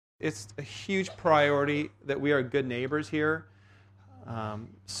it's a huge priority that we are good neighbors here.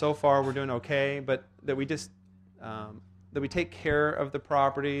 So far, we're doing okay, but that we just that we take care of the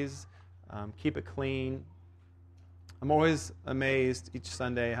properties, keep it clean. I'm always amazed each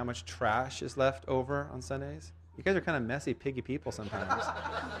Sunday how much trash is left over on Sundays. You guys are kind of messy, piggy people sometimes.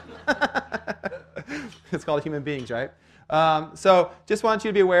 It's called human beings, right? So just want you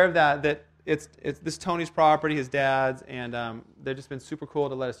to be aware of that, that it's this Tony's property, his dad's, and they've just been super cool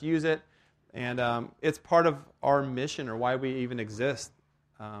to let us use it. And it's part of our mission, or why we even exist,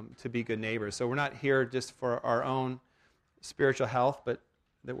 to be good neighbors. So we're not here just for our own spiritual health, but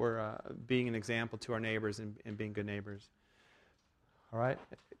that we're being an example to our neighbors and being good neighbors. All right?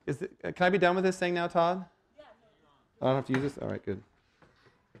 Can I be done with this thing now, Todd? I don't have to use this? All right, good.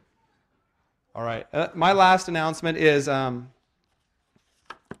 All right. My last announcement is on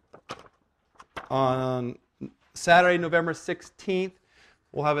Saturday, November 16th,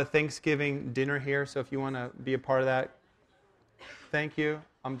 we'll have a Thanksgiving dinner here. So if you want to be a part of that, thank you.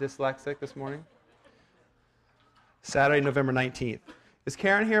 I'm dyslexic this morning. Saturday, November 19th. Is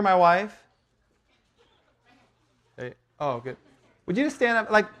Karen here, my wife? Hey. Oh, good. Would you just stand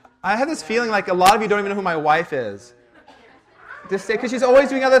up? Like, I have this feeling like a lot of you don't even know who my wife is. Just say, because she's always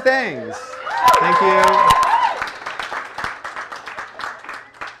doing other things. Thank you.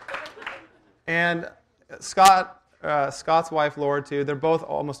 And Scott's wife, Laura, too. They're both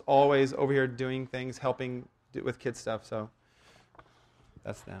almost always over here doing things, helping with kids stuff. So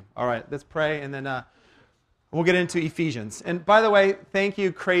that's them. All right, let's pray, and then we'll get into Ephesians. And by the way, thank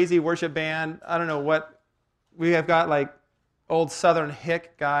you, crazy worship band. I don't know what we have got, like old Southern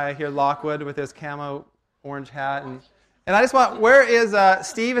hick guy here, Lockwood, with his camo orange hat, and I just want, where is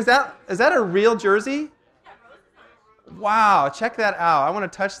Steve? Is that a real jersey? Wow, check that out. I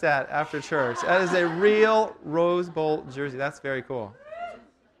want to touch that after church. That is a real Rose Bowl jersey. That's very cool.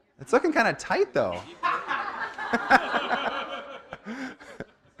 It's looking kind of tight, though.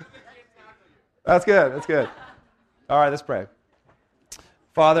 That's good. That's good. All right, let's pray.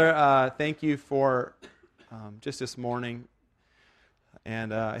 Father, thank you for just this morning.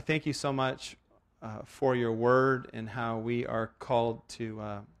 And I thank you so much for your word and how we are called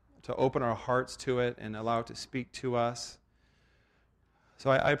to open our hearts to it and allow it to speak to us.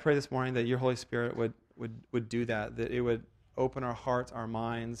 So I pray this morning that your Holy Spirit would do that it would open our hearts, our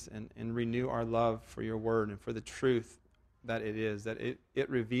minds, and renew our love for your word and for the truth that it is, that it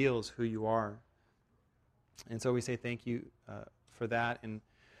reveals who you are. And so we say thank you for that. And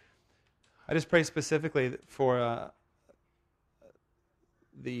I just pray specifically for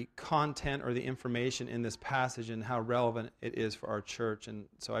the content or the information in this passage and how relevant it is for our church. And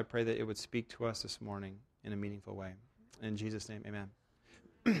so I pray that it would speak to us this morning in a meaningful way. In Jesus' name,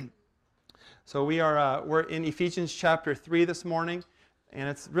 amen. So we're in Ephesians chapter 3 this morning, and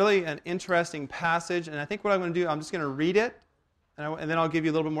it's really an interesting passage. And I think what I'm going to do, I'm just going to read it, and then I'll give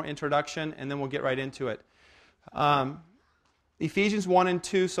you a little bit more introduction, and then we'll get right into it. Ephesians 1 and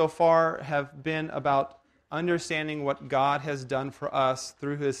 2 so far have been about understanding what God has done for us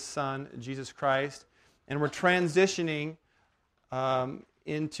through His Son, Jesus Christ. And we're transitioning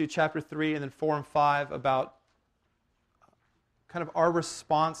into chapter 3 and then 4 and 5 about kind of our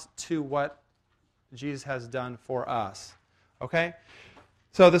response to what Jesus has done for us. Okay?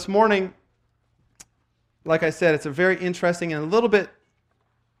 So this morning, like I said, it's a very interesting and a little bit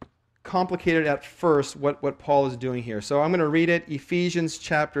complicated at first what Paul is doing here. So I'm going to read it, Ephesians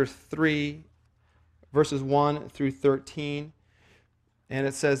chapter 3, verses 1 through 13. And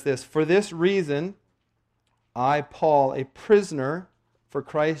it says this: "For this reason, I, Paul, a prisoner for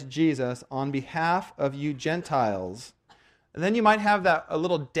Christ Jesus, on behalf of you Gentiles." And then you might have a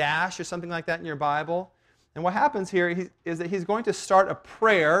little dash or something like that in your Bible. And what happens here is that he's going to start a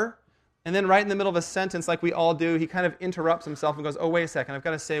prayer, and then right in the middle of a sentence, like we all do, he kind of interrupts himself and goes, oh, wait a second, I've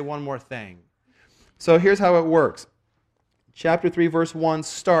got to say one more thing. So here's how it works. Chapter 3, verse 1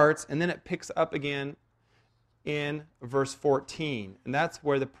 starts, and then it picks up again in verse 14. And that's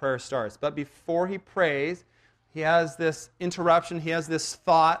where the prayer starts. But before he prays, he has this interruption, he has this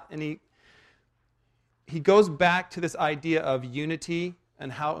thought, and he goes back to this idea of unity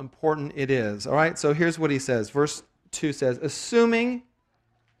and how important it is. All right, so here's what he says. Verse 2 says, "Assuming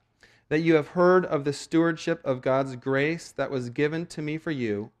that you have heard of the stewardship of God's grace that was given to me for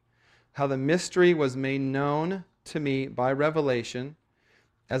you, how the mystery was made known to me by revelation,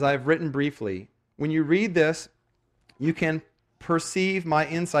 as I have written briefly. When you read this, you can perceive my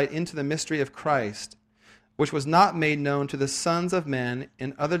insight into the mystery of Christ, which was not made known to the sons of men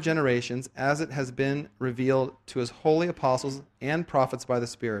in other generations, as it has been revealed to his holy apostles and prophets by the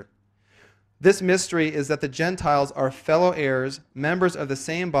Spirit. This mystery is that the Gentiles are fellow heirs, members of the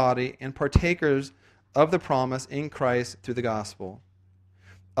same body, and partakers of the promise in Christ through the gospel.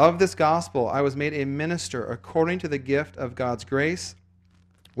 Of this gospel I was made a minister according to the gift of God's grace,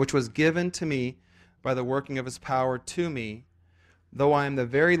 which was given to me by the working of his power to me, though I am the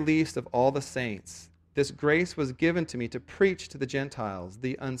very least of all the saints. This grace was given to me to preach to the Gentiles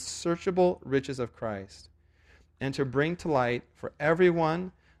the unsearchable riches of Christ, and to bring to light for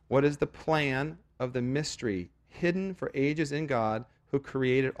everyone what is the plan of the mystery hidden for ages in God who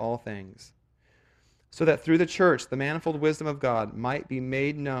created all things, so that through the church the manifold wisdom of God might be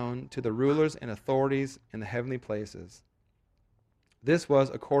made known to the rulers and authorities in the heavenly places. This was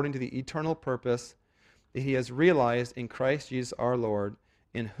according to the eternal purpose that he has realized in Christ Jesus our Lord,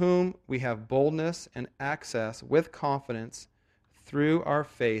 in whom we have boldness and access with confidence through our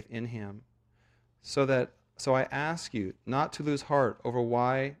faith in him. So I ask you not to lose heart over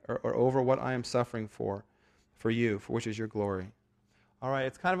why or over what I am suffering for you, for which is your glory. All right,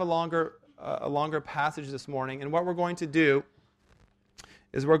 it's kind of a longer passage this morning, and what we're going to do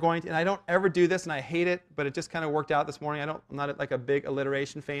is and I don't ever do this, and I hate it, but it just kind of worked out this morning. I'm not like a big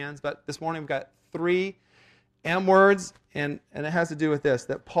alliteration fan, but this morning we've got 3 M words, and it has to do with this,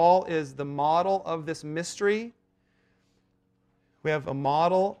 that Paul is the model of this mystery. We have a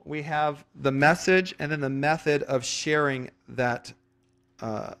model, we have the message, and then the method of sharing that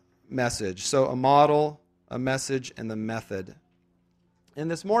message. So a model, a message, and the method. And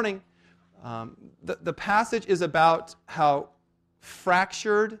this morning, the passage is about how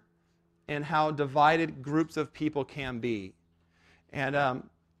fractured and how divided groups of people can be. And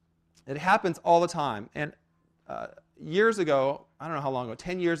it happens all the time. And years ago, I don't know how long ago,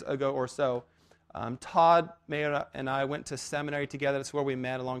 10 years ago or so, Todd Mayer and I went to seminary together. That's where we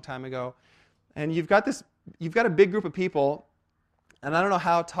met a long time ago. And you've got a big group of people, and I don't know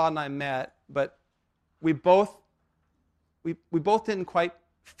how Todd and I met, but we both didn't quite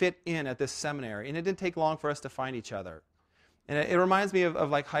fit in at this seminary, and it didn't take long for us to find each other. And it reminds me of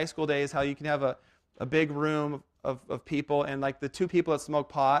like high school days, how you can have a big room of people, and like the 2 people that smoke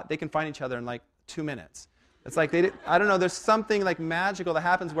pot, they can find each other in like 2 minutes. It's like I don't know, there's something like magical that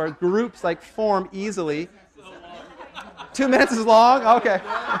happens where groups like form easily. 2 minutes is long? Okay.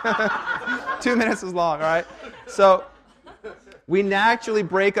 2 minutes is long, all right? So we naturally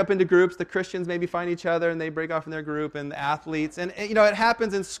break up into groups. The Christians maybe find each other, and they break off in their group, and the athletes. And it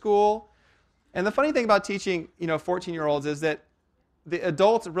happens in school. And the funny thing about teaching 14-year-olds is that the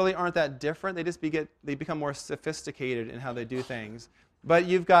adults really aren't that different. They become more sophisticated in how they do things. But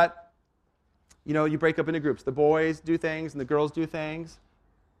you've got, you break up into groups. The boys do things, and the girls do things. Is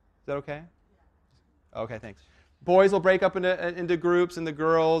that okay? Okay, thanks. Boys will break up into groups, and the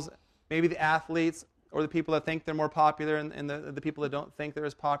girls, maybe the athletes, or the people that think they're more popular, and the people that don't think they're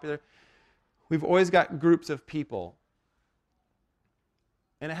as popular. We've always got groups of people.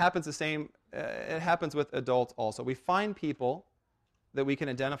 And it happens it happens with adults also. We find people that we can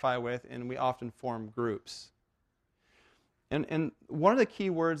identify with, and we often form groups. And one of the key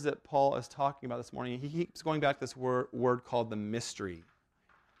words that Paul is talking about this morning, he keeps going back to this word called the mystery.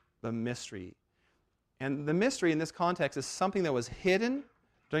 The mystery. And the mystery in this context is something that was hidden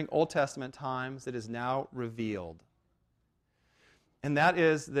during Old Testament times that is now revealed. And that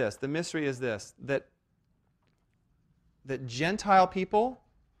is this. The mystery is this, that Gentile people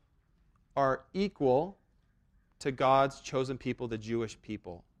are equal to God's chosen people, the Jewish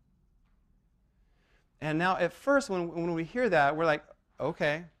people. And now at first when we hear that, we're like,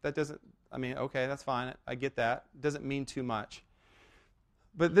 okay, okay, that's fine. I get that. It doesn't mean too much.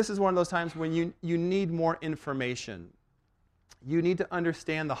 But this is one of those times when you need more information. You need to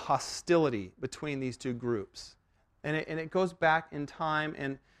understand the hostility between these 2 groups. And it goes back in time,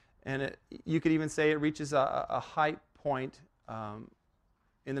 and you could even say it reaches a high point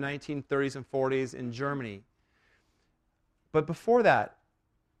in the 1930s and 40s in Germany. But before that,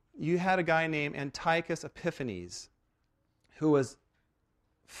 you had a guy named Antiochus Epiphanes, who was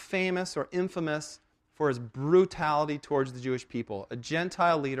famous or infamous for his brutality towards the Jewish people, a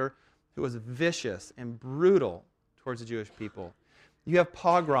Gentile leader who was vicious and brutal towards the Jewish people. You have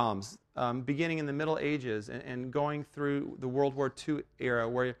pogroms beginning in the Middle Ages and going through the World War II era,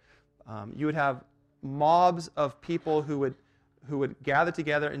 where you would have mobs of people who would gather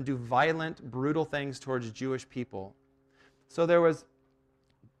together and do violent, brutal things towards Jewish people. So there was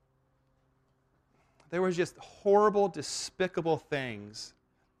just horrible, despicable things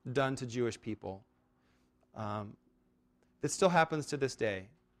done to Jewish people. It still happens to this day.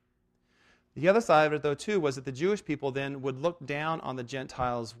 The other side of it, though, too, was that the Jewish people then would look down on the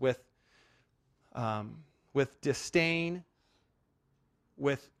Gentiles with disdain,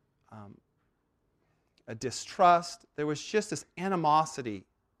 with a distrust. There was just this animosity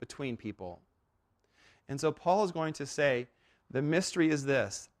between people. And so Paul is going to say, the mystery is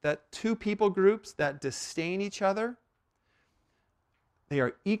this, that two people groups that disdain each other, they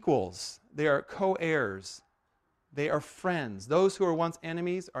are equals, they are co-heirs, they are friends. Those who were once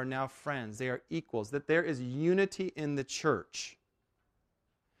enemies are now friends. They are equals, that there is unity in the church.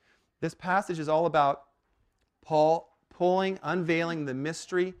 This passage is all about Paul unveiling the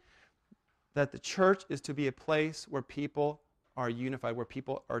mystery that the church is to be a place where people are unified, where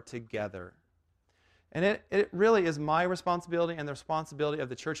people are together. And it really is my responsibility and the responsibility of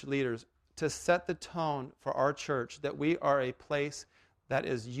the church leaders to set the tone for our church that we are a place that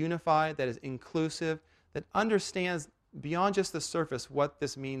is unified, that is inclusive, that understands beyond just the surface what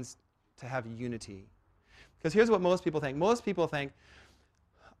this means to have unity. Because here's what most people think. Most people think,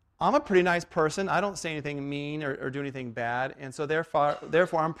 I'm a pretty nice person. I don't say anything mean or do anything bad, and so therefore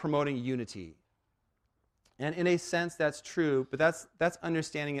I'm promoting unity. And in a sense, that's true, but that's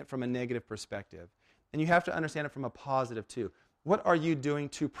understanding it from a negative perspective. And you have to understand it from a positive too. What are you doing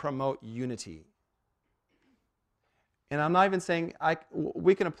to promote unity? And I'm not even saying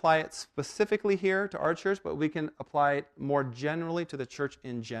we can apply it specifically here to our church, but we can apply it more generally to the church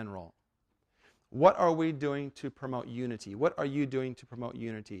in general. What are we doing to promote unity? What are you doing to promote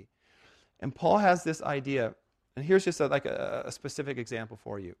unity? And Paul has this idea, and here's just a specific example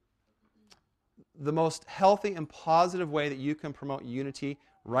for you. The most healthy and positive way that you can promote unity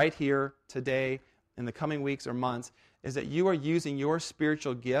right here, today, in the coming weeks or months, is that you are using your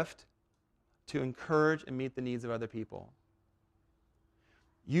spiritual gift to encourage and meet the needs of other people.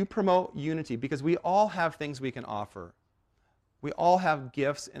 You promote unity because we all have things we can offer. We all have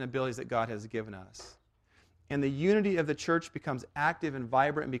gifts and abilities that God has given us. And the unity of the church becomes active and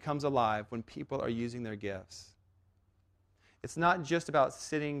vibrant and becomes alive when people are using their gifts. It's not just about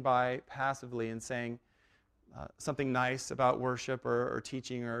sitting by passively and saying something nice about worship or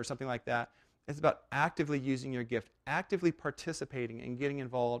teaching or something like that. It's about actively using your gift, actively participating and getting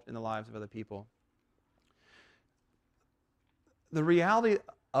involved in the lives of other people. The reality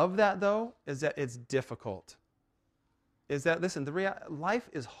of that, though, is that it's difficult. Life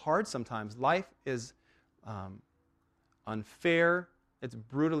is hard sometimes. Life is unfair. It's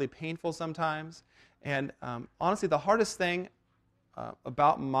brutally painful sometimes. And honestly, the hardest thing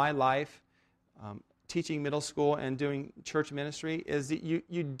about my life, teaching middle school and doing church ministry, is that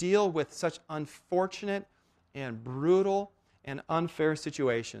you deal with such unfortunate and brutal and unfair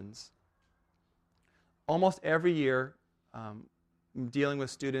situations. Almost every year, I'm dealing with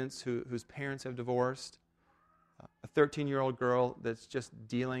students whose parents have divorced, a 13-year-old girl that's just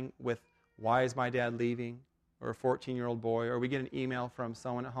dealing with, why is my dad leaving? Or a 14-year-old boy, or we get an email from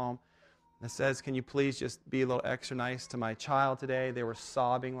someone at home that says, can you please just be a little extra nice to my child today? They were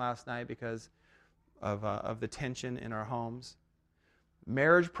sobbing last night because of the tension in our homes.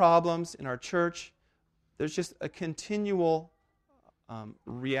 Marriage problems in our church. There's just a continual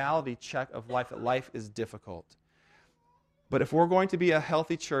reality check of life, that life is difficult. But if we're going to be a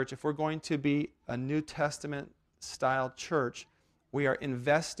healthy church, if we're going to be a New Testament-style church, we are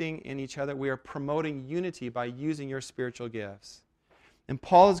investing in each other. We are promoting unity by using your spiritual gifts. And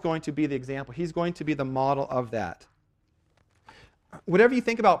Paul is going to be the example. He's going to be the model of that. Whatever you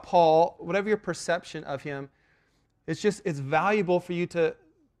think about Paul, whatever your perception of him, it's valuable for you to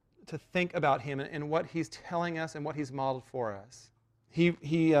think about him and what he's telling us and what he's modeled for us. He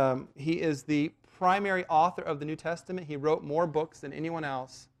is the primary author of the New Testament. He wrote more books than anyone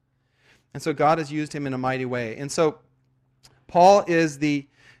else. And so God has used him in a mighty way. And so Paul is the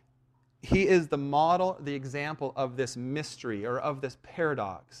model, the example of this mystery or of this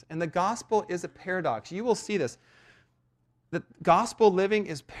paradox. And the gospel is a paradox. You will see this. The gospel living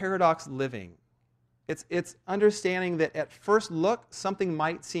is paradox living. It's understanding that at first look, something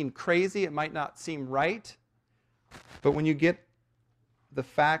might seem crazy, it might not seem right, but when you get the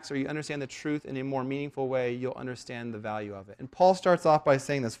facts or you understand the truth in a more meaningful way, you'll understand the value of it. And Paul starts off by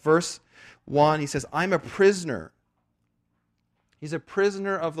saying this. Verse 1, he says, I'm a prisoner. He's a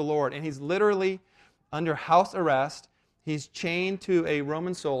prisoner of the Lord, and he's literally under house arrest. He's chained to a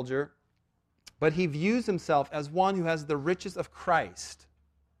Roman soldier, but he views himself as one who has the riches of Christ.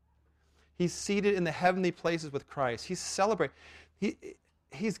 He's seated in the heavenly places with Christ. He's celebrating.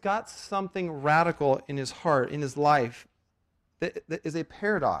 He's got something radical in his heart, in his life, that is a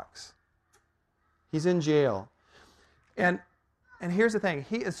paradox. He's in jail. And here's the thing.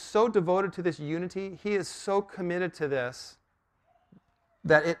 He is so devoted to this unity. He is so committed to this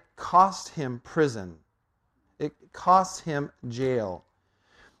that it cost him prison. It costs him jail.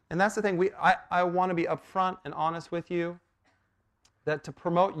 And that's the thing. I want to be upfront and honest with you. that to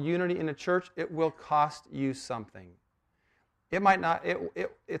promote unity in a church, it will cost you something. It might not.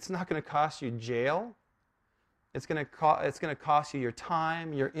 It's not going to cost you jail. It's going to cost you your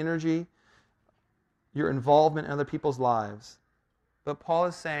time, your energy, your involvement in other people's lives. But Paul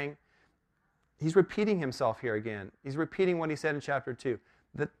is saying, he's repeating himself here again. He's repeating what he said in chapter 2,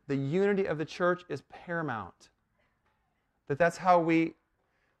 that the unity of the church is paramount. That's how we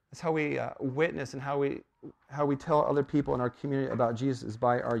witness and how we tell other people in our community about Jesus, is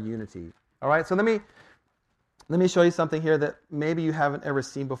by our unity. All right, so let me show you something here that maybe you haven't ever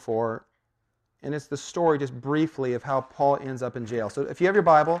seen before, and it's the story, just briefly, of how Paul ends up in jail. So if you have your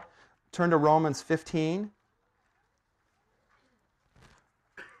Bible, turn to Romans 15.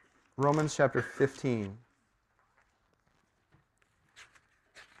 Romans chapter 15.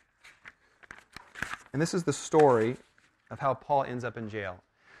 And this is the story of how Paul ends up in jail.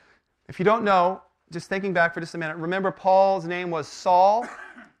 If you don't know, just thinking back for just a minute, remember Paul's name was Saul,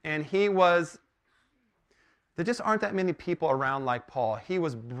 and there just aren't that many people around like Paul. He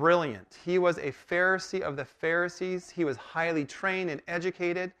was brilliant. He was a Pharisee of the Pharisees. He was highly trained and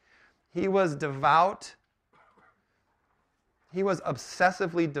educated. He was devout. He was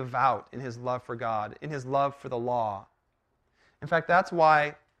obsessively devout in his love for God, in his love for the law. In fact, that's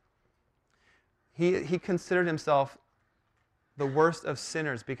why he considered himself the worst of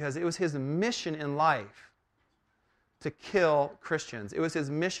sinners, because it was his mission in life to kill Christians. It was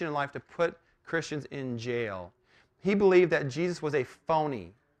his mission in life to put Christians in jail. He believed that Jesus was a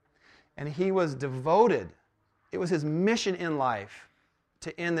phony, and he was devoted. It was his mission in life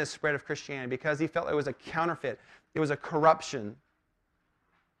to end this spread of Christianity, because he felt it was a counterfeit. It was a corruption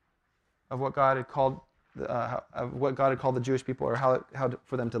of what God had called the Jewish people, or how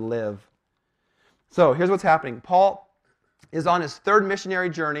for them to live. So here's what's happening. Paul is on his third missionary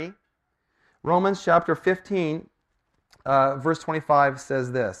journey. Romans chapter 15, verse 25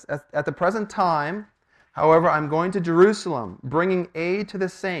 says this: At the present time, however, I'm going to Jerusalem, bringing aid to the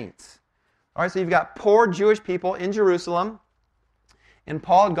saints. All right, so you've got poor Jewish people in Jerusalem, and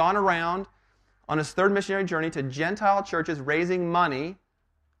Paul had gone around on his third missionary journey to Gentile churches, raising money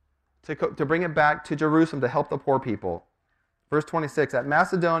to bring it back to Jerusalem to help the poor people. Verse 26, at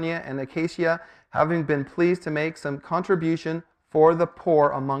Macedonia and Achaia, having been pleased to make some contribution for the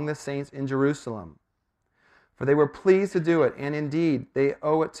poor among the saints in Jerusalem. For they were pleased to do it, and indeed they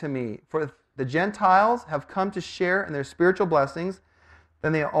owe it to me. For the Gentiles have come to share in their spiritual blessings,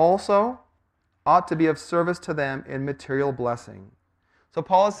 then they also ought to be of service to them in material blessing. So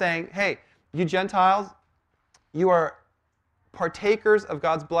Paul is saying, hey, you Gentiles, you are partakers of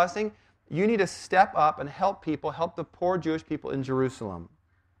God's blessing. You need to step up and help the poor Jewish people in Jerusalem.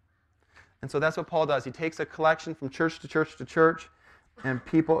 And so that's what Paul does. He takes a collection from church to church to church, and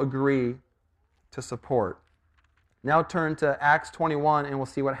people agree to support. Now turn to Acts 21, and we'll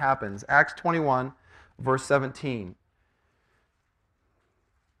see what happens. Acts 21, verse 17.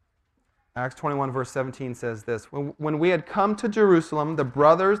 Acts 21, verse 17 says this: When we had come to Jerusalem, the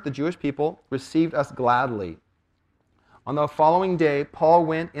brothers, the Jewish people, received us gladly. On the following day, Paul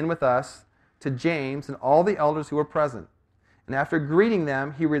went in with us to James and all the elders who were present. And after greeting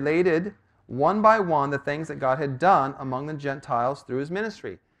them, he related one by one the things that God had done among the Gentiles through his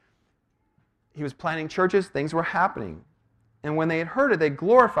ministry. He was planting churches, things were happening. And when they had heard it, they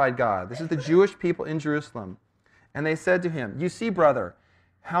glorified God. This is the Jewish people in Jerusalem. And they said to him, you see, brother,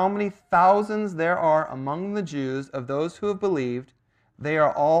 how many thousands there are among the Jews of those who have believed. They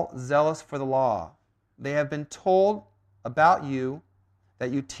are all zealous for the law. They have been told about you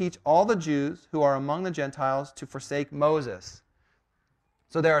that you teach all the Jews who are among the Gentiles to forsake Moses.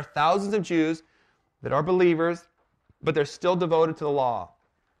 So there are thousands of Jews that are believers, but they're still devoted to the law.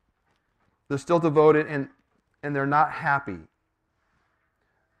 They're still devoted, and they're not happy,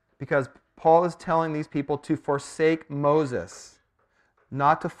 because Paul is telling these people to forsake Moses,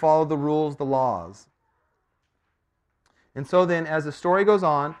 not to follow the rules, the laws. And so then, as the story goes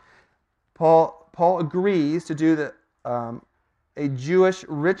on, Paul agrees to do a Jewish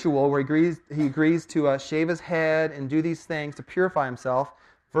ritual where he agrees to shave his head and do these things to purify himself.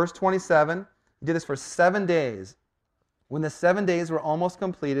 Verse 27, he did this for 7 days. When the 7 days were almost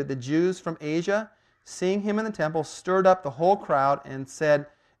completed, the Jews from Asia, seeing him in the temple, stirred up the whole crowd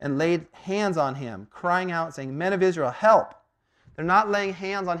and laid hands on him, crying out, saying, Men of Israel, help! They're not laying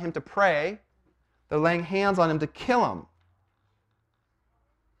hands on him to pray. They're laying hands on him to kill him.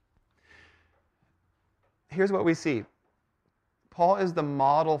 Here's what we see. Paul is the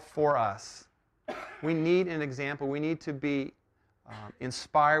model for us. We need an example. We need to be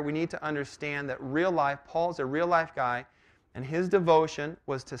inspired. We need to understand that real life, Paul's a real life guy, and his devotion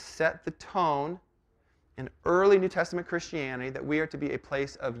was to set the tone in early New Testament Christianity that we are to be a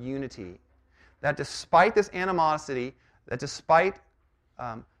place of unity. That despite this animosity, that despite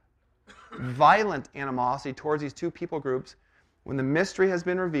violent animosity towards these two people groups, when the mystery has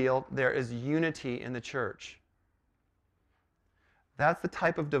been revealed, there is unity in the church. That's the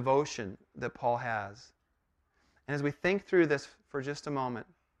type of devotion that Paul has. And as we think through this for just a moment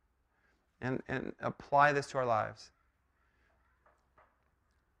and apply this to our lives,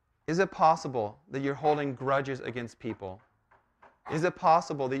 is it possible that you're holding grudges against people? Is it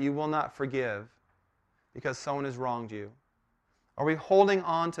possible that you will not forgive because someone has wronged you? Are we holding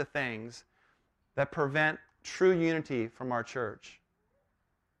on to things that prevent true unity from our church?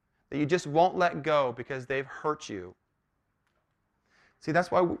 That you just won't let go because they've hurt you? See,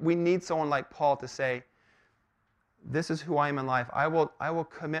 that's why we need someone like Paul to say, this is who I am in life. I will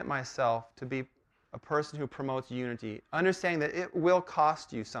commit myself to be a person who promotes unity, understanding that it will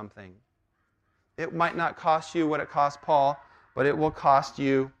cost you something. It might not cost you what it cost Paul, but it will cost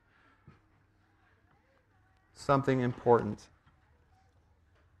you something important.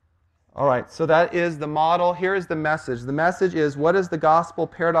 All right, so that is the model. Here is the message. The message is, what is the gospel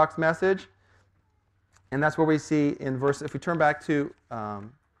paradox message? And that's where we see in verse, if we turn back to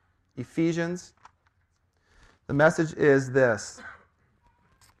Ephesians, the message is this: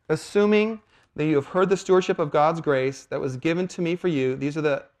 assuming that you have heard the stewardship of God's grace that was given to me for you, these are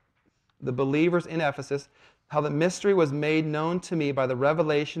the believers in Ephesus, how the mystery was made known to me by the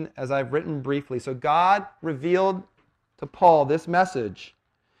revelation as I've written briefly. So God revealed to Paul this message.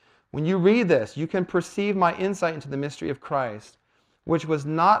 When you read this, you can perceive my insight into the mystery of Christ, which was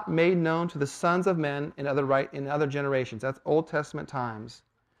not made known to the sons of men in other generations. That's Old Testament times.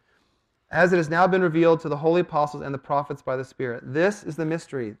 As it has now been revealed to the holy apostles and the prophets by the Spirit. This is the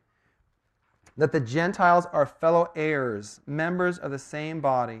mystery, that the Gentiles are fellow heirs, members of the same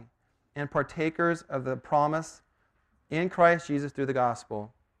body, and partakers of the promise in Christ Jesus through the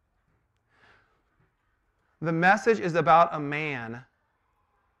gospel. The message is about a man.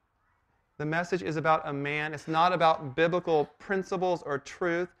 The message is about a man. It's not about biblical principles or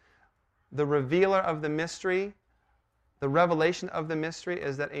truth. The revealer of the mystery, the revelation of the mystery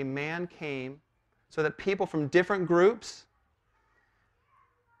is that a man came so that people from different groups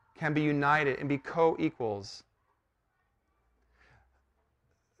can be united and be co-equals.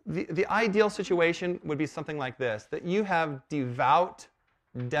 The ideal situation would be something like this, that you have devout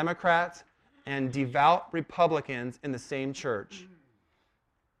Democrats and devout Republicans in the same church.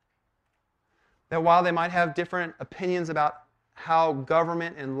 That while they might have different opinions about how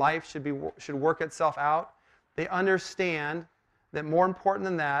government and life should work itself out, they understand that more important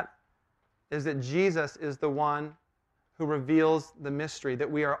than that is that Jesus is the one who reveals the mystery, that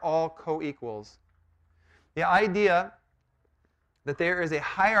we are all co-equals. The idea that there is a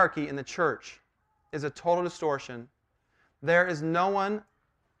hierarchy in the church is a total distortion. There is no one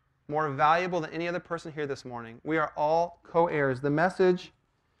more valuable than any other person here this morning. We are all co-heirs. The message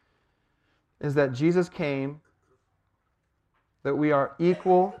is that Jesus came, that we are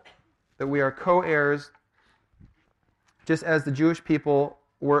equal, that we are co-heirs, just as the Jewish people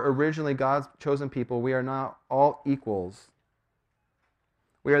were originally God's chosen people. We are now all equals.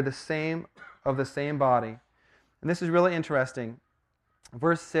 We are the same, of the same body. And this is really interesting.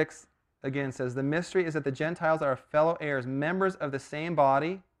 Verse 6 again says, the mystery is that the Gentiles are fellow heirs, members of the same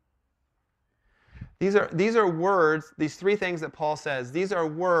body. These are words, these three things that Paul says, these are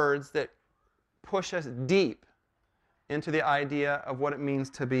words that push us deep into the idea of what it means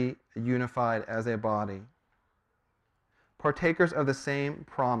to be unified as a body. Partakers of the same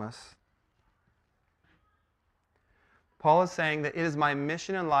promise. Paul is saying that it is my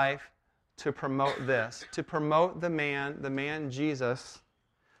mission in life to promote this, to promote the man Jesus,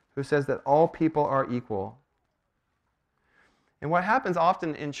 who says that all people are equal. And what happens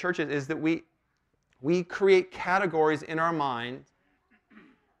often in churches is that we create categories in our mind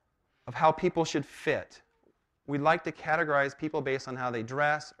of how people should fit. We like to categorize people based on how they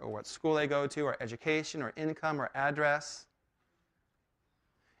dress, or what school they go to, or education, or income, or address.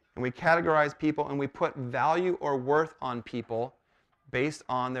 And we categorize people and we put value or worth on people based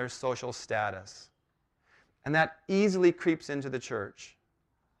on their social status. And that easily creeps into the church.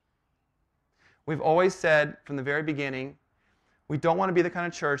 We've always said from the very beginning, we don't want to be the kind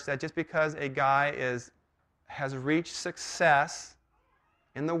of church that just because a guy has reached success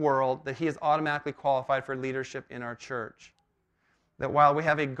in the world, that he is automatically qualified for leadership in our church. That while we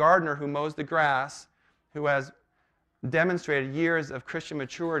have a gardener who mows the grass, who has demonstrated years of Christian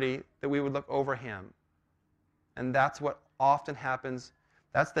maturity, that we would look over him. And that's what often happens.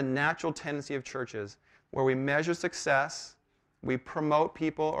 That's the natural tendency of churches, where we measure success, we promote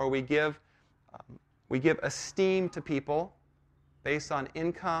people, or we give We give esteem to people based on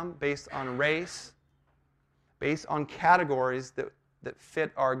income, based on race, based on categories that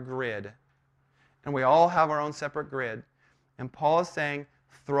fit our grid. And we all have our own separate grid. And Paul is saying,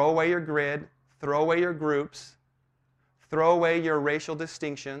 throw away your grid, throw away your groups, throw away your racial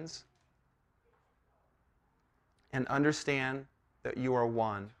distinctions, and understand that you are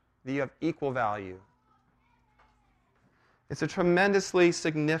one, that you have equal value. It's a tremendously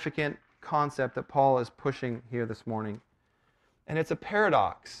significant concept that Paul is pushing here this morning. And it's a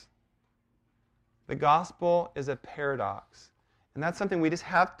paradox. The gospel is a paradox. And that's something we just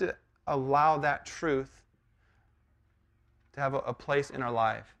have to allow that truth to have a place in our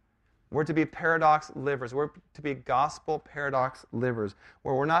life. We're to be paradox livers. We're to be gospel paradox livers,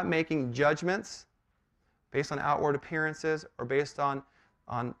 where we're not making judgments based on outward appearances or based on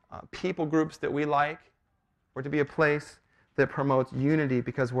people groups that we like. We're to be a place that promotes unity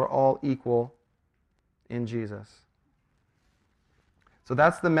because we're all equal in Jesus. So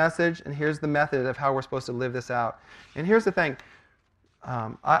that's the message, and here's the method of how we're supposed to live this out. And here's the thing.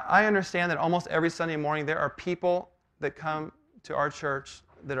 I understand that almost every Sunday morning there are people that come to our church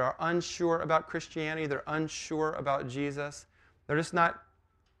that are unsure about Christianity, they're unsure about Jesus. They're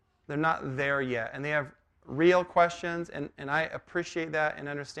not there yet. And they have real questions, and I appreciate that and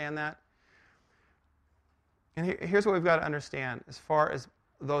understand that. And here's what we've got to understand as far as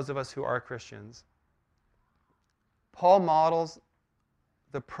those of us who are Christians. Paul models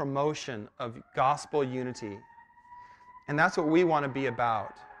the promotion of gospel unity. And that's what we want to be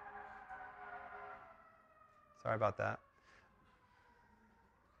about. Sorry about that.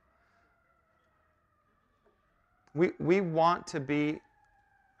 We want to be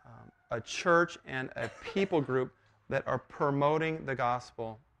a church and a people group that are promoting the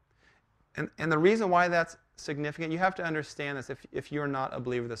gospel. And the reason why that's significant, you have to understand this if you're not a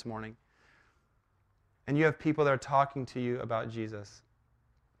believer this morning. And you have people that are talking to you about Jesus.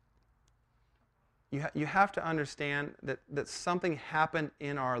 You have to understand that something happened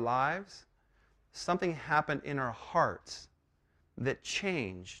in our lives, something happened in our hearts that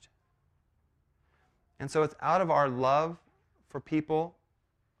changed. And so it's out of our love for people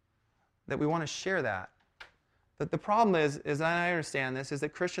that we want to share that. But the problem is, and I understand this, is that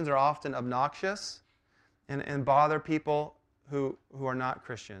Christians are often obnoxious and bother people who are not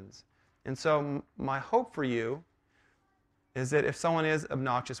Christians. And so my hope for you is that if someone is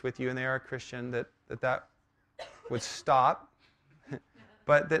obnoxious with you and they are a Christian, that would stop.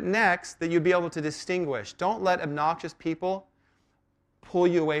 But that next, that you'd be able to distinguish. Don't let obnoxious people pull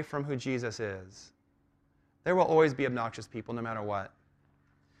you away from who Jesus is. There will always be obnoxious people no matter what.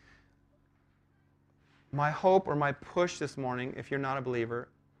 My hope or my push this morning, if you're not a believer,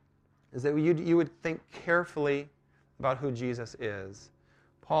 is that you would think carefully about who Jesus is.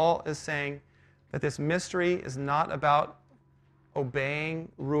 Paul is saying that this mystery is not about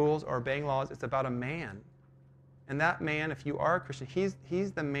obeying rules or obeying laws. It's about a man. And that man, if you are a Christian,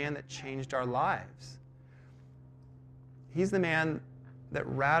 he's the man that changed our lives. He's the man that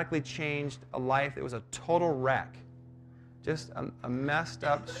radically changed a life that was a total wreck. Just a messed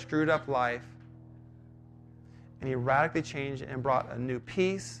up, screwed up life. And he radically changed and brought a new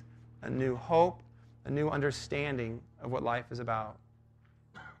peace, a new hope, a new understanding of what life is about.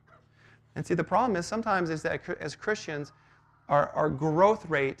 And see, the problem is sometimes is that as Christians, our growth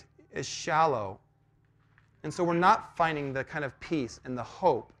rate is shallow. And so we're not finding the kind of peace and the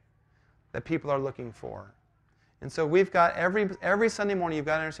hope that people are looking for. And so we've got every Sunday morning, you've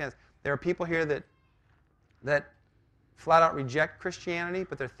got to understand, there are people here that flat out reject Christianity,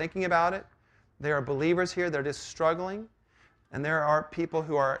 but they're thinking about it. There are believers here that are just struggling. And there are people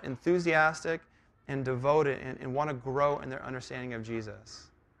who are enthusiastic and devoted and want to grow in their understanding of Jesus.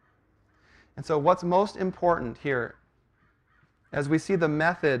 And so what's most important here, as we see the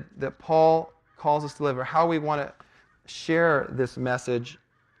method that Paul calls us to live, or how we want to share this message,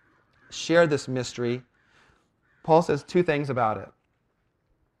 share this mystery, Paul says two things about it.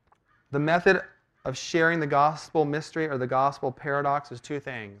 The method of sharing the gospel mystery or the gospel paradox is two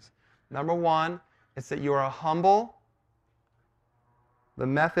things. Number one, it's that you are humble. The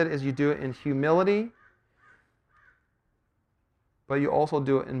method is you do it in humility, but you also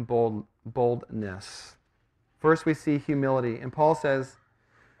do it in boldness. First we see humility. And Paul says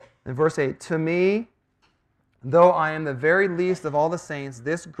in verse 8, "To me, though I am the very least of all the saints,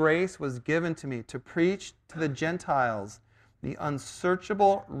 this grace was given to me to preach to the Gentiles the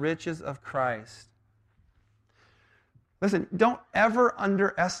unsearchable riches of Christ." Listen, don't ever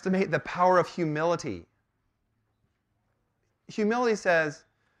underestimate the power of humility. Humility says,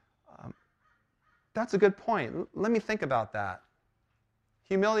 that's a good point. Let me think about that.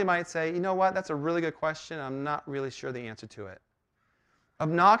 Humility might say, you know what, that's a really good question. I'm not really sure the answer to it.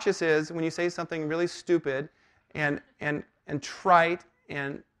 Obnoxious is when you say something really stupid and trite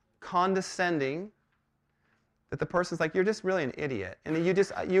and condescending, that the person's like, you're just really an idiot. And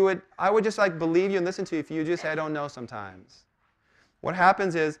I would just like believe you and listen to you if you just say, I don't know sometimes. What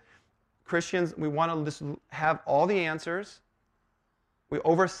happens is, Christians, we want to just have all the answers. We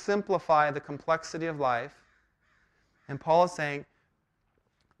oversimplify the complexity of life. And Paul is saying,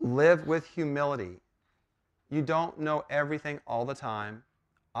 live with humility. You don't know everything all the time.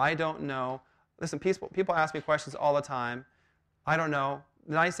 I don't know. Listen, people ask me questions all the time. I don't know.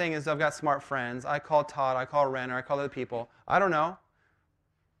 The nice thing is I've got smart friends. I call Todd, I call Renner, I call other people. I don't know.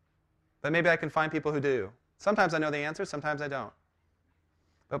 But maybe I can find people who do. Sometimes I know the answer, sometimes I don't.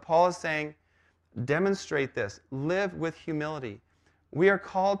 But Paul is saying, demonstrate this. Live with humility. We are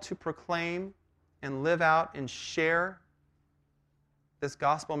called to proclaim and live out and share this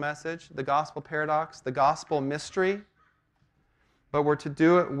gospel message, the gospel paradox, the gospel mystery, but we're to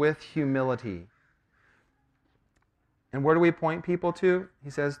do it with humility. And where do we point people to?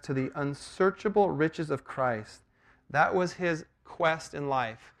 He says, to the unsearchable riches of Christ. That was his quest in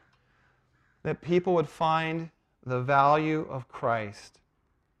life, that people would find the value of Christ.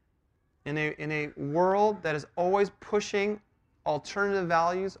 In a world that is always pushing alternative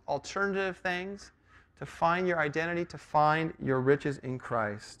values, alternative things, to find your identity, to find your riches in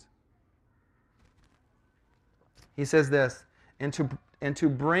Christ. He says this, and to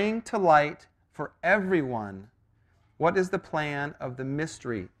bring to light for everyone what is the plan of the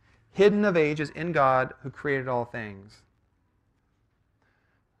mystery, hidden of ages in God who created all things.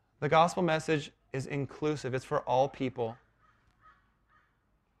 The gospel message is inclusive. It's for all people.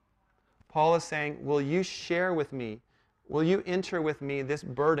 Paul is saying, will you share with me, will you enter with me this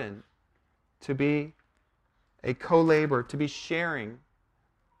burden to be a co-laborer, to be sharing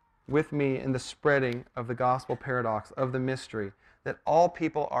with me in the spreading of the gospel paradox, of the mystery, that all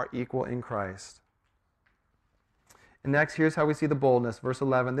people are equal in Christ. And next, here's how we see the boldness. Verse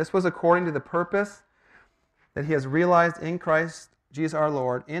 11, this was according to the purpose that he has realized in Christ Jesus our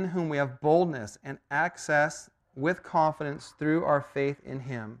Lord, in whom we have boldness and access with confidence through our faith in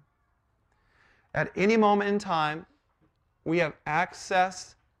him. At any moment in time, we have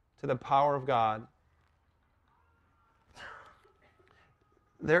access to the power of God.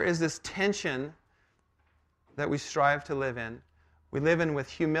 There is this tension that we strive to live in. We live in with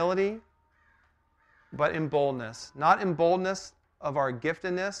humility, but in boldness. Not in boldness of our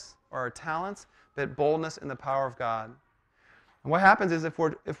giftedness or our talents, but boldness in the power of God. And what happens is if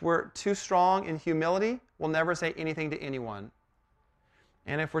we're too strong in humility, we'll never say anything to anyone.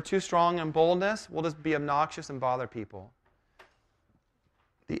 And if we're too strong in boldness, we'll just be obnoxious and bother people.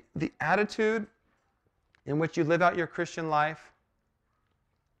 The attitude in which you live out your Christian life,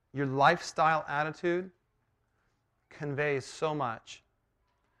 your lifestyle attitude, conveys so much.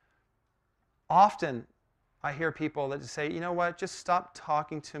 Often, I hear people that just say, you know what, just stop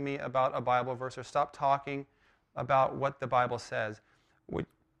talking to me about a Bible verse or stop talking about what the Bible says.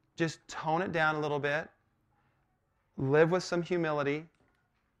 Just tone it down a little bit, live with some humility,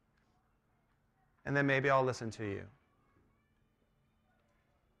 and then maybe I'll listen to you.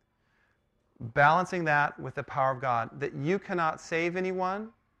 Balancing that with the power of God, that you cannot save anyone.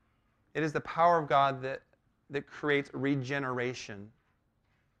 It is the power of God that creates regeneration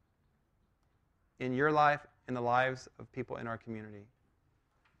in your life, in the lives of people in our community.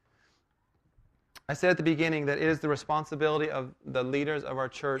 I said at the beginning that it is the responsibility of the leaders of our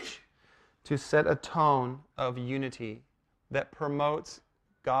church to set a tone of unity that promotes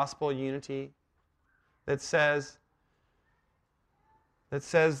gospel unity, that says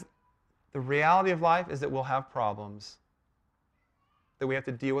the reality of life is that we'll have problems, that we have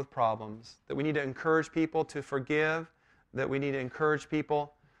to deal with problems, that we need to encourage people to forgive, that we need to encourage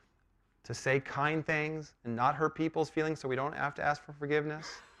people to say kind things and not hurt people's feelings so we don't have to ask for forgiveness.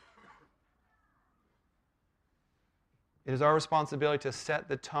 It is our responsibility to set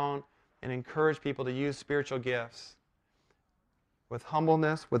the tone and encourage people to use spiritual gifts with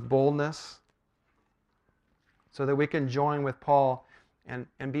humbleness, with boldness, so that we can join with Paul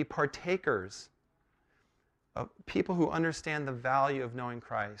and be partakers of people who understand the value of knowing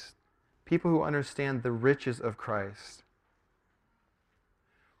Christ, people who understand the riches of Christ.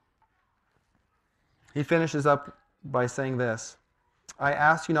 He finishes up by saying this, I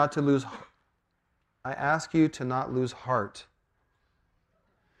ask you to not lose heart.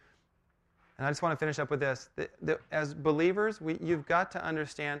 And I just want to finish up with this. As believers, you've got to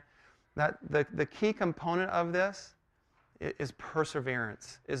understand that the key component of this is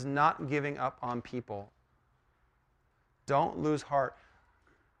perseverance, is not giving up on people. Don't lose heart.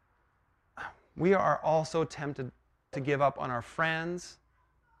 We are also tempted to give up on our friends.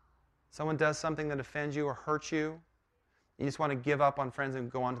 Someone does something that offends you or hurts you. You just want to give up on friends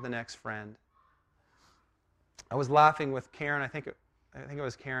and go on to the next friend. I was laughing with Karen, I think it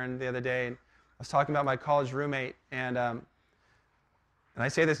was Karen the other day, and I was talking about my college roommate, and I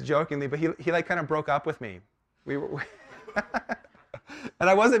say this jokingly, but he like kind of broke up with me. And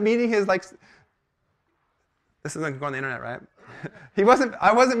I wasn't meeting his like. This isn't going to go on the internet, right?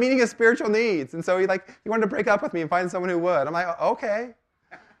 I wasn't meeting his spiritual needs, and so he wanted to break up with me and find someone who would. I'm like, okay.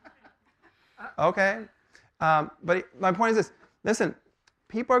 But my point is this: listen,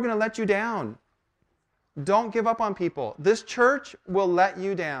 people are going to let you down. Don't give up on people. This church will let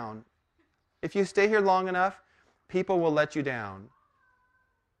you down. If you stay here long enough, people will let you down.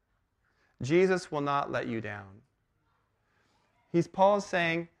 Jesus will not let you down. Paul is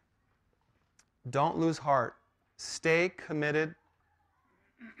saying, don't lose heart. Stay committed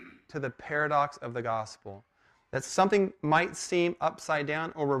to the paradox of the gospel. That something might seem upside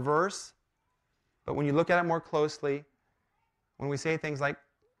down or reverse, but when you look at it more closely, when we say things like,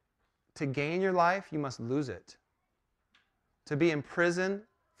 to gain your life, you must lose it. To be in prison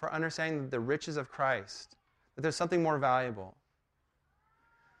for understanding the riches of Christ, that there's something more valuable.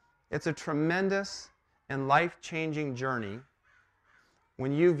 It's a tremendous and life-changing journey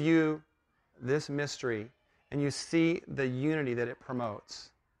when you view this mystery and you see the unity that it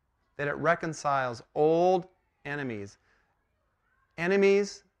promotes, that it reconciles old enemies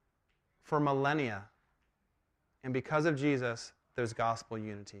for millennia. And because of Jesus, there's gospel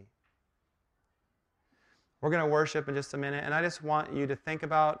unity. We're going to worship in just a minute, and I just want you to think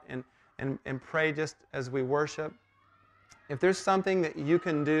about and pray just as we worship. If there's something that you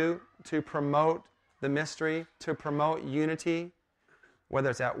can do to promote the mystery, to promote unity, whether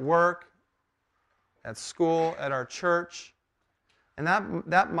it's at work, at school, at our church, and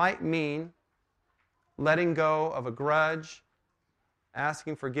that might mean letting go of a grudge,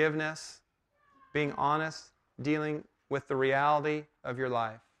 asking forgiveness, being honest, dealing with the reality of your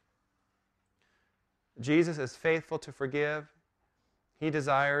life. Jesus is faithful to forgive. He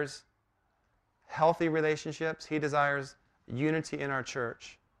desires healthy relationships. He desires unity in our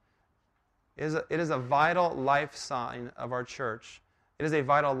church. It is a vital life sign of our church. It is a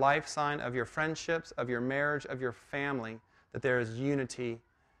vital life sign of your friendships, of your marriage, of your family, that there is unity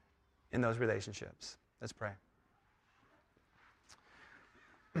in those relationships. Let's pray.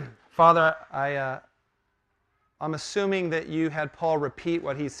 Father, I'm assuming that you had Paul repeat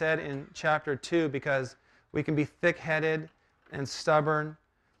what he said in chapter 2 because we can be thick-headed and stubborn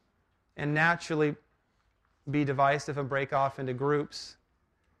and naturally be divisive and break off into groups.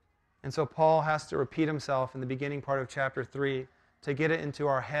 And so Paul has to repeat himself in the beginning part of chapter 3 to get it into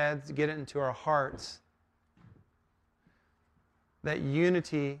our heads, get it into our hearts, that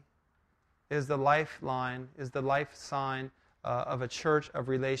unity is the lifeline, is the life sign of a church of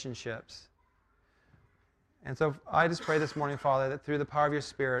relationships. And so I just pray this morning, Father, that through the power of your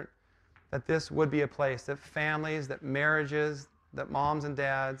Spirit, that this would be a place, that families, that marriages, that moms and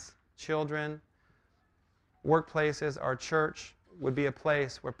dads, children, workplaces, our church would be a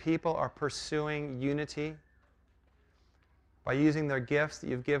place where people are pursuing unity by using their gifts that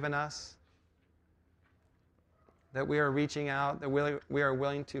you've given us, that we are reaching out, that we are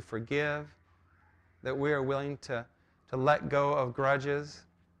willing to forgive, that we are willing to let go of grudges.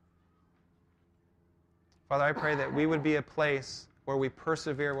 Father, I pray that we would be a place where we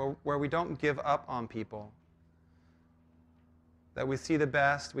persevere, where we don't give up on people, that we see the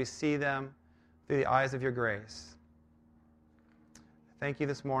best, we see them through the eyes of your grace. Thank you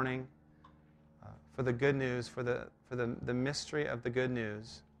this morning for the good news, for the mystery of the good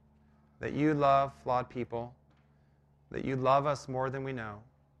news, that you love flawed people, that you love us more than we know.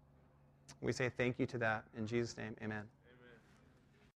 We say thank you to that. In Jesus' name, amen.